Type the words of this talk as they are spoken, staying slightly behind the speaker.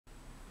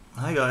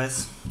Hi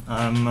guys,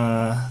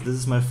 this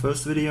is my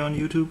first video on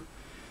YouTube.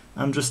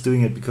 I'm just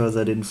doing it because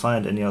I didn't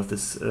find any of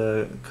this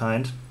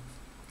kind.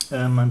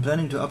 I'm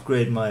planning to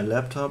upgrade my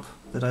laptop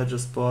that I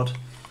just bought.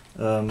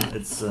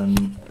 It's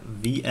an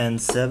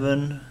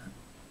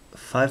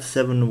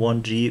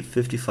VN7-571g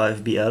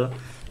 55BL,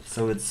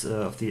 so it's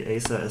of the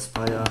Acer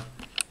Aspire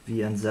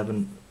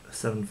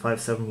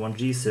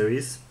VN7-571g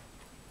series.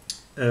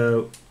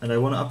 And I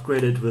want to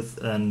upgrade it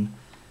with an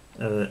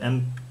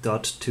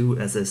M.2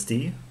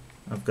 SSD.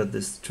 I've got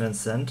this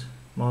Transcend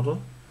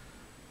model,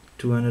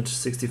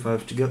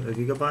 265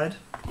 gigabyte,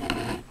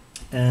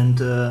 and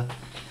the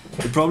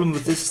problem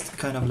with this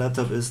kind of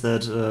laptop is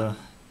that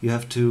you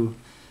have to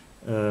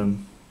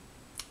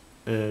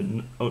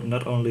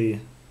not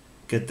only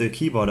get the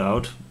keyboard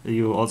out,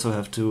 you also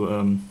have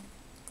to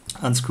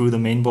unscrew the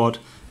mainboard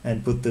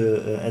and put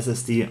the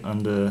SSD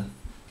on the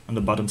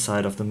bottom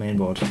side of the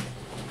mainboard.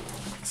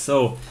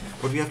 So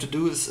what we have to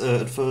do is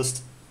at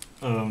first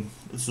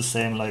it's the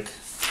same, like,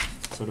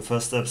 so the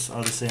first steps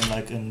are the same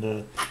like in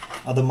the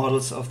other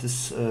models of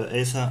this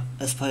Acer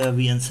Aspire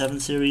VN7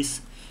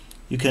 series.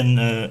 You can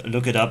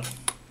look it up.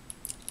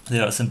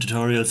 There are some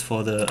tutorials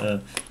for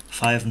the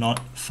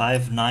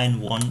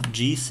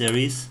 591g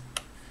series.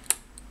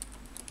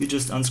 You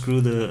just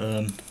unscrew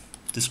the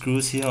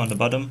screws here on the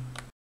bottom.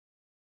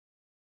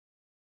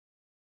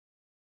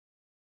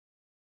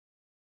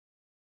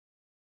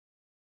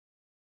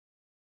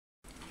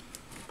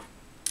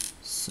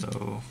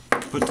 So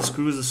put the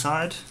screws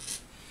aside,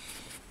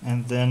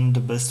 and then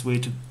the best way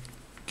to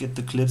get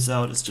the clips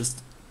out is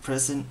just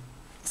pressing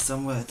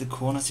somewhere at the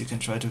corners. You can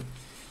try to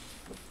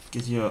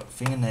get your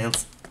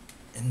fingernails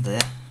in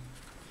there,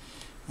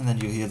 and then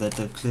you hear that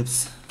the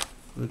clips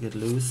will get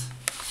loose.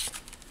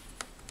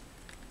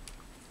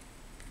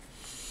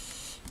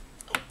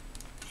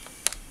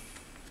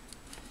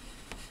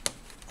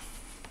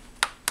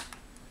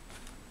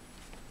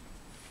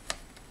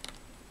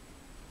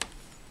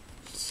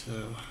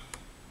 So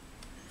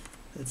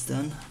that's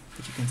done,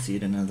 but you can see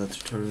it in other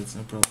tutorials,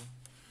 no problem.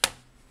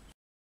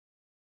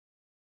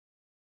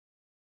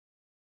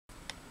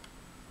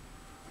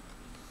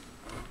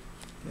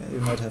 Yeah,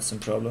 you might have some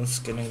problems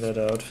getting that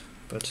out,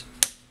 but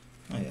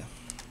oh yeah,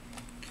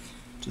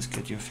 just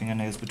get your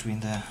fingernails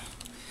between there.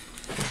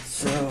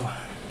 So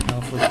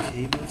now for the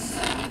cables.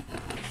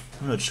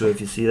 I'm not sure if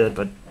you see that,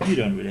 but you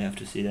don't really have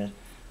to see that.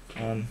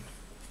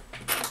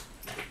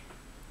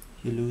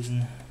 You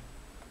loosen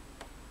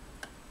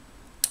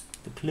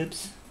the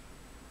clips.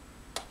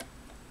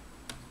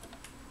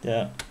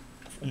 Yeah,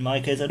 in my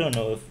case I don't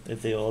know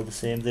if they're all the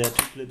same. There are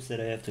two clips that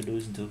I have to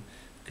loosen to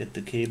get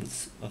the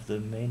cables of the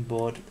main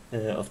board,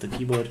 of the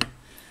keyboard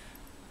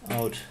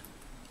out,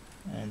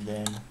 and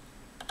then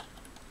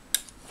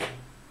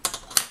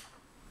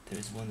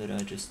there's one that I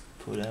just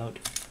pulled out.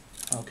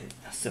 Okay,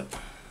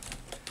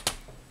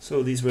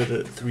 so these were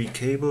the three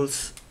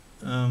cables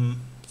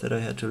that I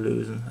had to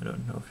loosen. I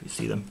don't know if you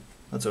see them,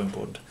 not so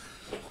important.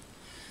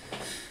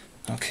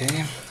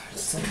 Okay,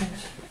 second.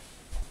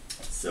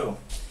 So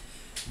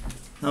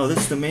now this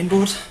is the main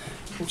board.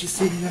 What you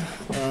see here.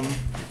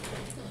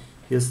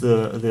 Here's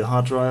the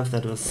hard drive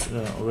that was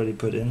already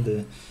put in,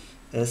 the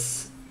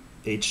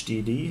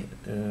SHDD.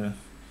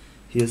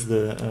 Here's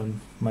the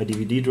my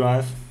DVD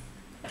drive,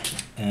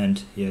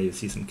 and here you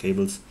see some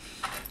cables.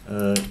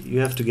 You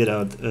have to get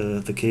out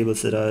the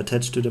cables that are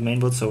attached to the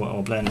mainboard. So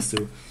our plan is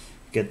to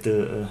get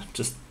the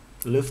just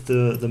lift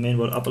the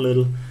mainboard up a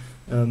little.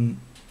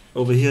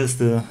 Over here is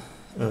the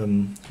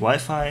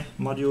Wi-Fi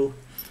module,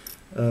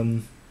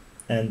 and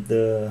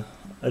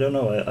I don't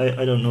know.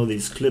 I don't know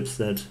these clips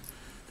that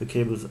the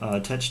cables are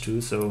attached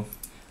to, so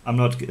I'm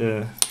not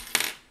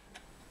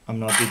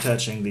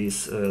detaching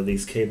these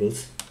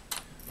cables.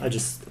 I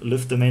just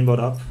lift the mainboard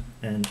up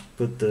and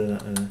put the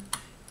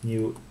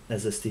new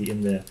SSD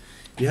in there.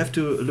 You have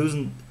to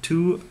loosen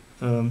two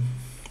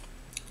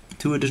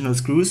additional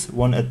screws,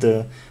 one at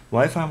the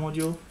Wi-Fi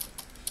module,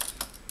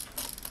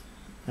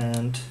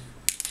 and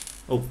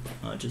oh,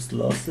 I just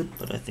lost it,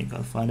 but I think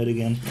I'll find it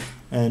again.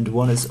 And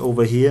one is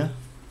over here.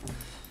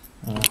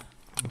 I'm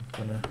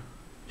gonna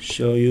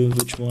show you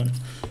which one.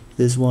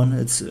 This one,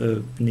 it's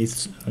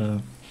beneath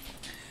the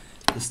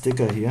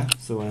sticker here,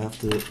 so I have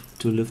to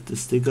lift the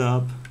sticker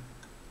up,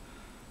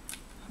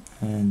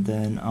 and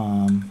then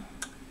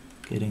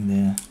getting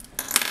there,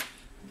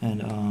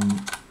 and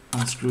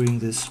unscrewing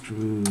this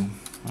screw.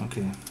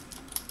 Okay.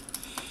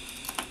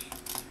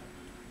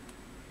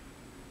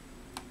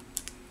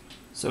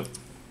 So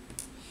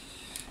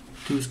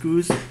two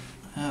screws.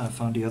 I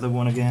found the other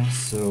one again,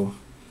 so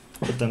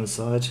put them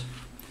aside.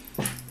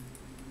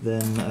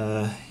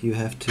 Then you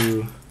have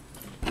to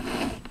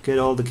get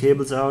all the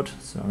cables out,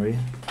 sorry,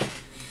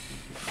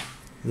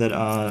 that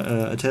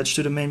are attached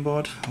to the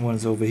mainboard. One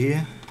is over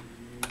here.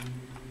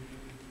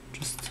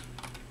 Just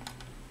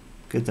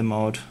get them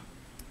out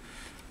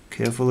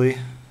carefully,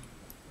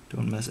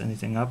 don't mess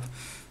anything up.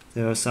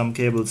 There are some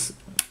cables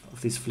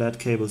of these flat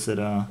cables that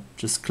are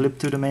just clipped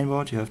to the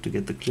mainboard. You have to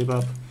get the clip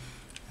up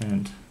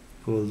and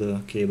pull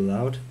the cable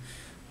out.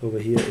 over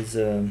here is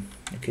a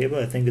cable.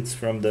 I think it's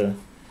from the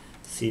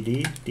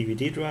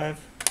DVD drive.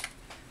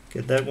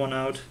 Get that one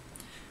out,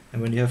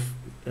 and when you have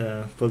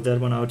pulled that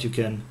one out, you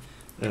can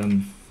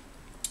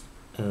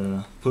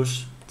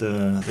push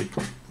the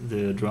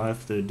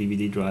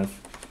DVD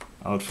drive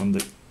out from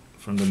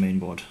the main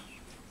board.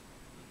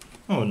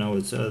 Oh no,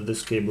 it's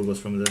this cable was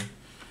from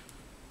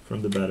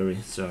the battery.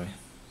 Sorry.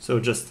 So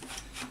just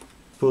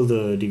pull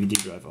the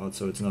DVD drive out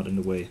so it's not in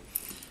the way.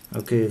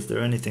 Okay, is there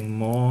anything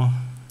more?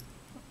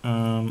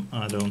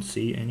 I don't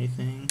see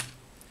anything.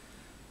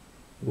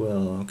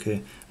 Well,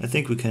 okay. I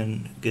think we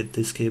can get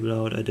this cable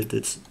out. I did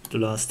this the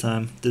last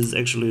time. This is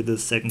actually the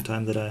second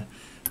time that I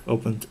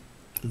opened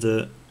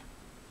the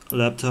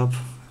laptop.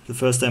 The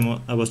first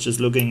time I was just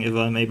looking if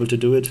I'm able to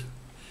do it.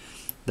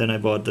 Then I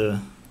bought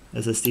the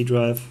SSD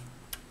drive.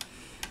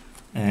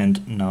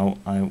 And now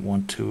I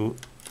want to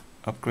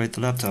upgrade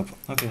the laptop.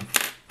 Okay.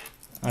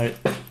 I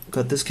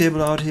got this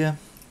cable out here.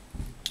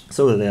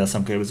 So there are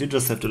some cables. You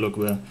just have to look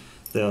where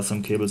there are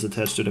some cables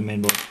attached to the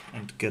mainboard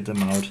and get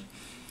them out.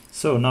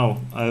 So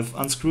now I've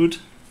unscrewed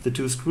the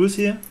two screws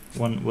here.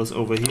 One was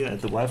over here at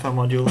the Wi-Fi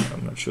module.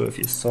 I'm not sure if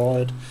you saw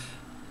it.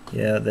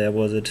 Yeah, there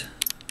was it.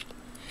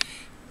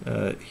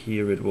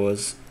 Here it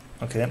was.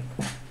 Okay,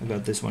 I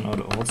got this one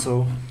out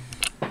also.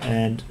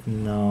 And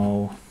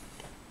now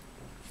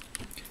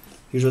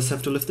you just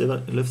have to lift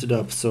it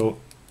up. So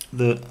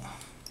the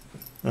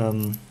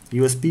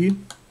USB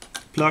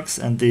plugs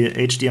and the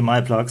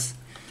HDMI plugs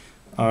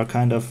are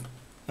kind of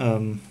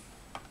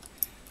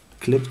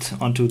clipped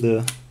onto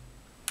the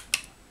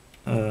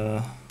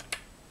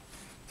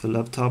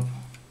laptop,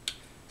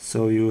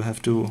 so you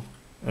have to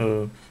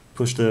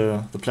push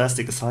the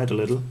plastic aside a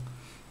little,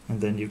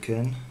 and then you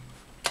can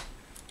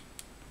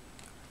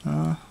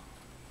give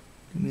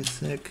me a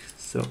sec.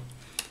 So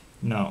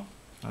now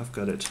I've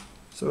got it.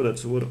 So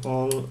that's what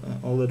all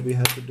that we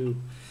have to do.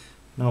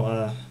 Now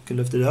I can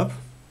lift it up,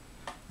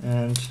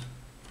 and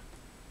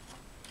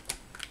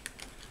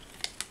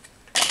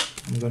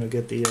I'm gonna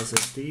get the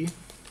SSD.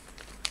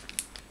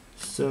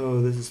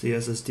 So this is the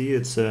SSD.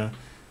 It's a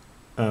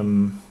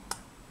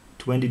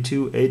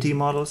 2280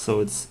 model, so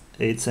it's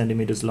 8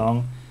 centimeters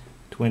long,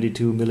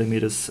 22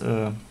 millimeters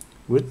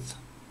width,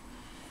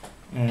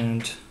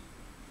 and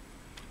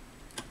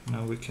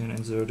now we can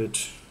insert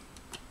it.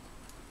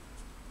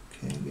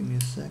 Okay, give me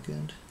a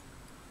second.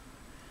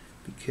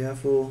 Be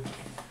careful.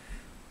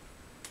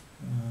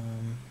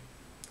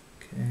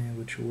 Okay,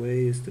 which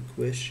way is the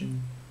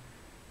question?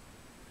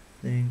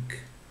 I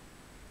think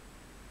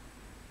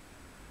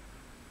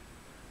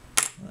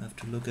I have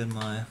to look at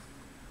my.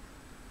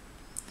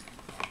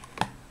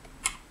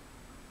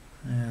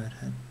 Yeah, it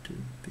had to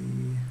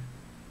be.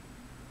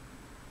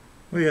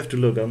 Well, you have to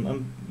look.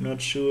 I'm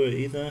not sure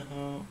either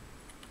how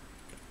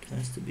it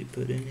has to be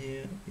put in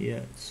here.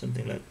 Yeah, it's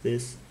something like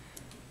this.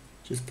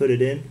 Just put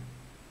it in,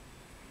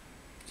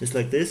 just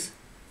like this.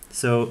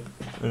 So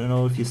I don't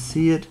know if you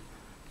see it.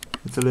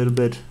 It's a little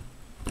bit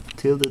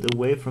tilted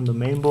away from the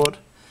main board.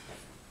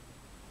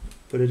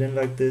 Put it in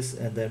like this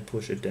and then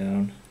push it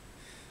down.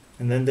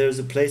 And then there's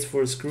a place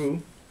for a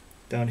screw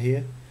down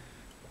here.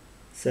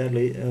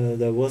 Sadly,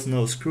 there was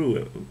no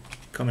screw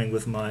coming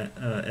with my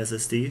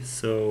SSD,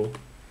 so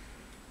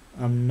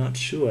I'm not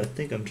sure. I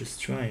think I'm just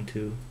trying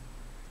to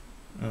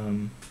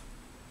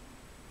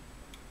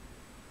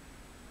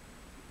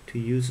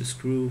use a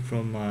screw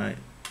from my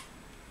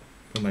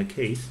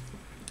case.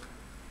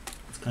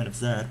 It's kind of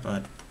sad,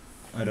 but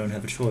I don't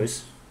have a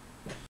choice.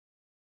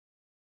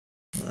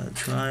 Well, I'll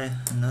try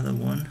another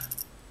one.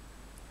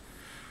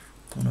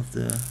 One of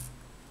the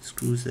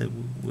screws that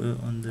were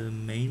on the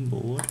main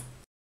board.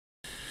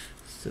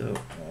 So,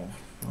 oh,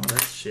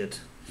 that's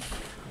shit.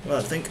 Well,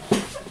 I think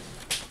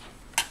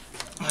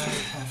I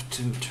have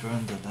to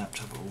turn the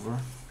laptop over.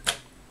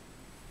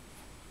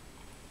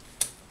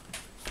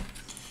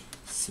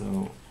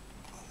 So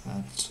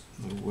that's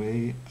the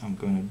way I'm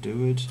gonna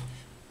do it.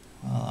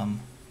 Well,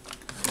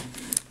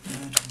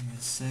 give me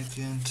a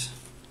second.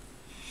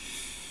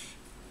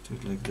 Do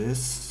it like this,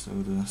 so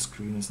the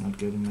screen is not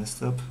getting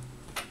messed up.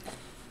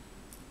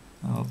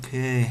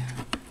 Okay.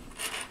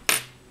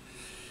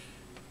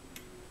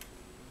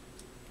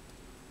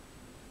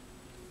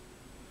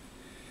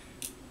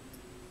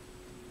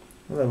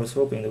 Well, I was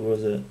hoping there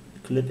was a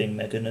clipping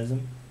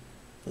mechanism,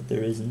 but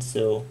there isn't,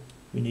 so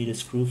we need a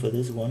screw for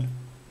this one.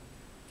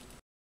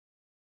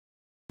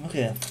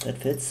 Okay, that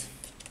fits.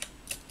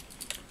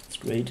 It's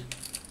great.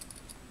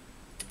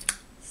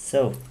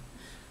 So,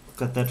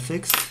 got that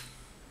fixed.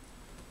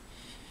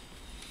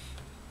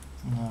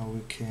 Now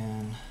we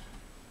can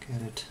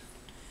get it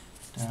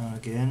down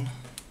again.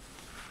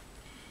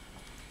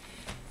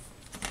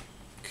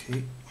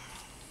 Okay.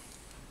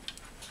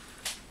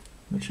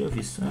 Not sure if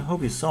you saw, I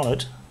hope you saw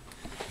it.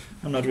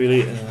 I'm not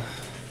really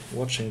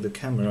watching the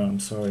camera, I'm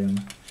sorry.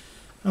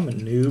 I'm a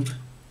noob.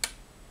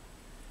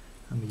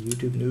 I'm a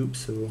YouTube noob,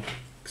 so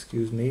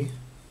excuse me.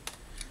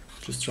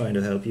 Just trying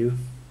to help you.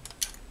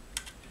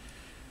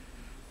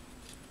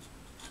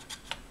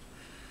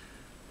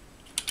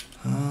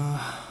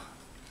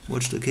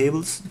 watch the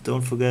cables.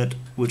 Don't forget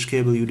which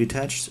cable you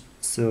detached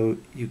so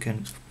you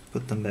can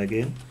put them back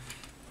in.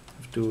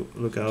 Have to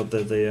look out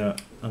that they are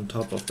on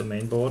top of the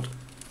main board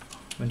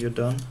when you're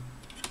done.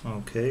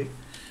 Okay,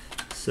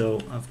 so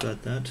I've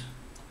got that.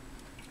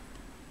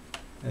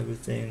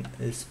 Everything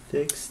is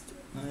fixed,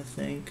 I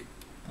think.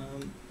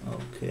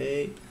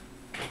 Okay,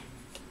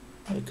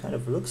 it kind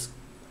of looks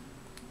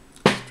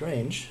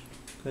strange,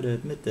 gotta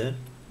admit that,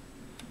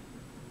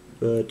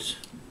 but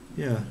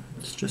yeah,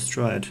 let's just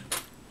try it.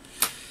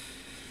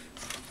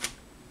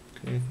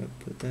 Okay, if I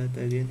put that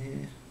back in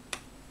here,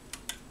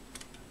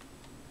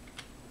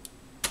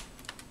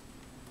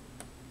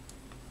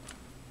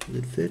 does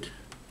it fit?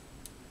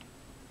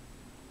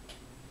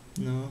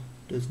 No,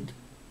 doesn't.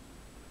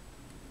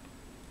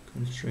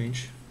 Kind of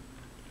strange.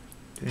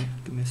 Okay,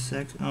 give me a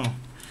sec. Oh,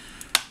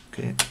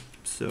 okay,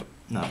 so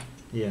now,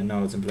 yeah,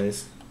 now it's in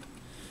place.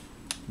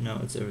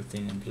 Now it's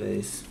everything in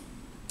place.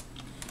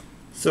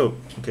 So,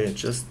 okay,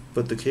 just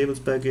put the cables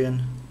back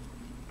in,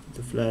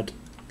 the flat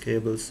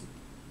cables.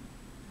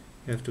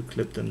 You have to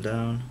clip them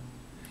down.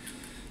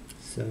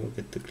 So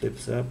get the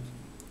clips up,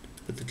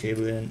 put the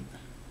cable in,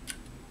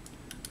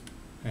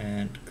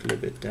 and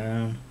clip it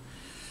down.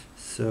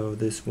 So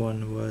this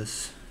one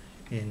was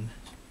in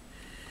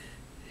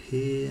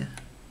here.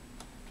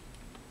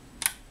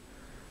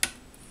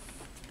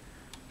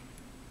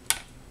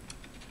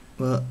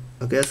 Well,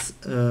 I guess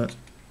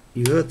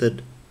you heard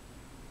that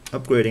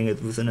upgrading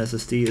it with an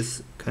SSD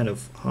is kind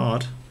of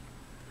hard.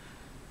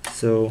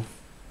 So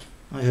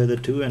I heard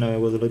it too, and I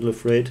was a little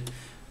afraid,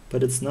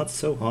 but it's not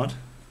so hard.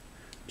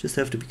 Just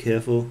have to be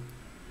careful.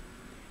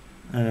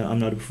 I'm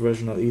not a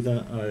professional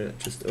either. I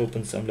just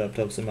opened some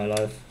laptops in my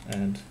life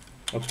and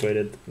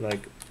upgraded,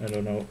 like, I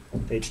don't know,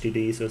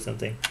 HDDs or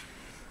something.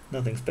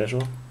 Nothing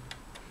special,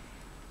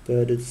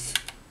 but it's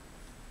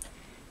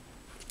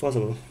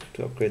possible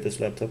to upgrade this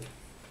laptop.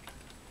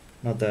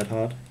 Not that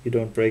hard. You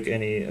don't break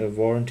any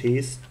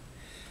warranties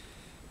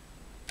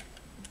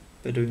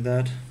by doing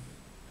that.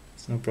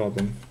 It's no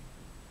problem.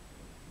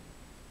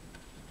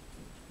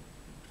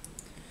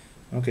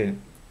 Okay,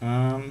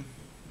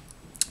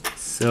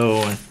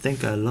 so I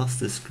think I lost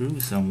the screw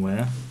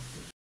somewhere.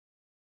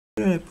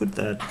 Where did I put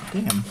that?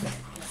 Damn.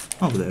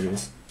 Oh, there it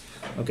is.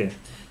 Okay,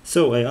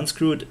 so I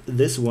unscrewed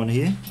this one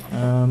here,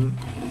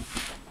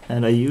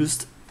 and I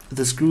used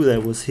the screw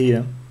that was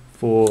here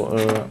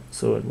for,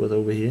 so it was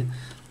over here.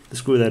 The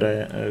screw that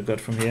I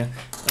got from here,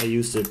 I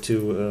used it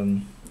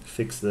to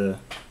fixate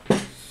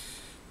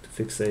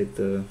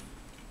the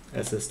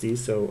SSD,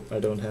 so I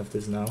don't have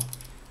this now.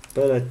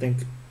 But I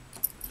think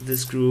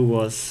this screw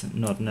was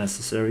not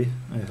necessary,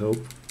 I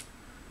hope.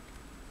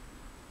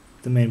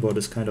 The mainboard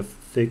is kind of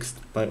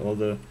fixed by all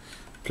the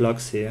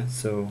plugs here,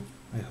 so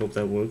I hope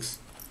that works.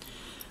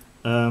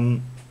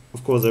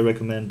 Of course, I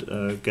recommend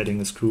getting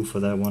a screw for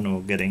that one,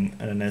 or getting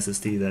an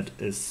SSD that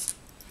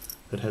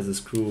has a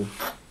screw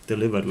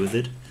delivered with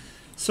it.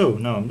 So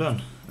now I'm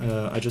done.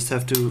 I just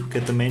have to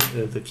get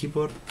the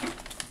keyboard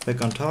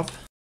back on top.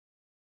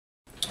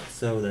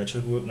 So that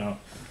should work now.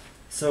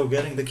 So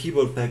getting the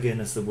keyboard back in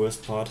is the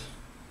worst part,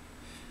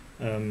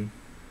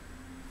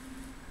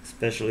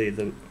 especially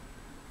the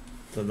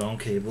long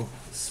cable.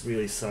 This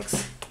really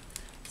sucks.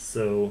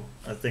 So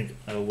I think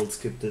I will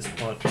skip this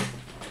part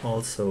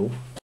also.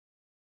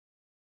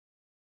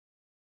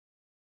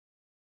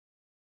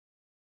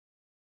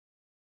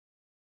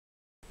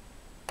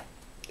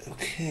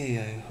 Okay,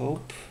 I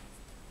hope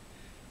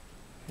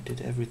I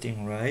did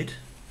everything right.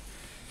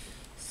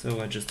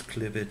 So I just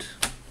clip it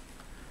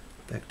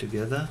back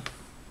together.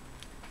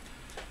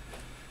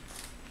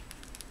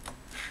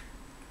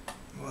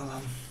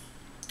 Well,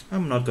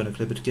 I'm not gonna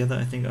clip it together.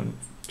 I think I'm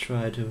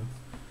try to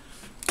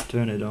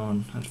turn it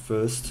on at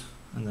first,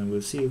 and then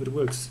we'll see if it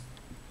works.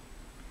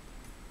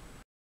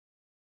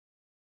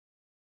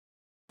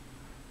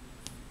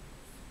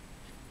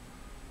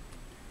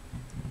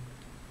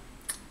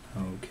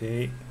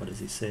 Okay, what does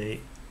he say?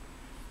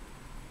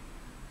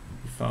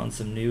 We found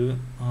some new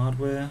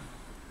hardware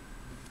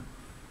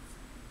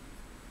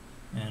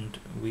and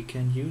we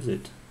can use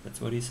it. That's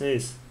what he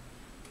says.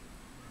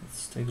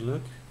 Let's take a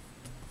look.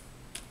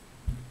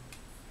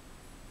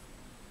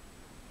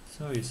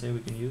 So you say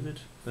we can use it,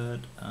 but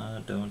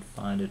I don't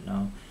find it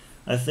now.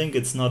 I think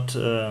it's not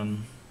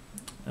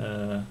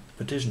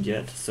partitioned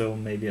yet, so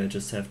maybe I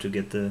just have to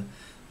get the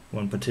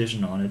one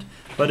partition on it,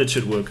 but it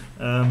should work.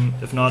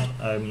 If not,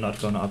 I'm not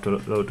gonna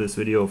upload this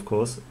video, of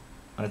course.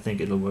 I think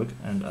it'll work,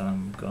 and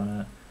I'm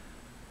gonna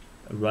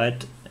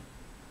write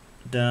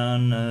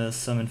down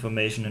some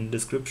information in the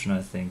description,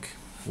 I think,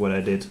 what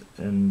I did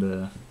in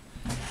the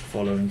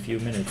following few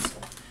minutes.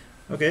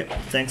 Okay,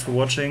 thanks for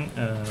watching.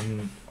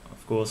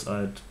 Of course,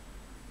 I'd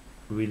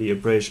really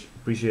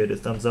appreciate a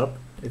thumbs up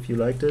if you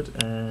liked it,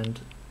 and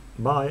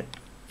bye.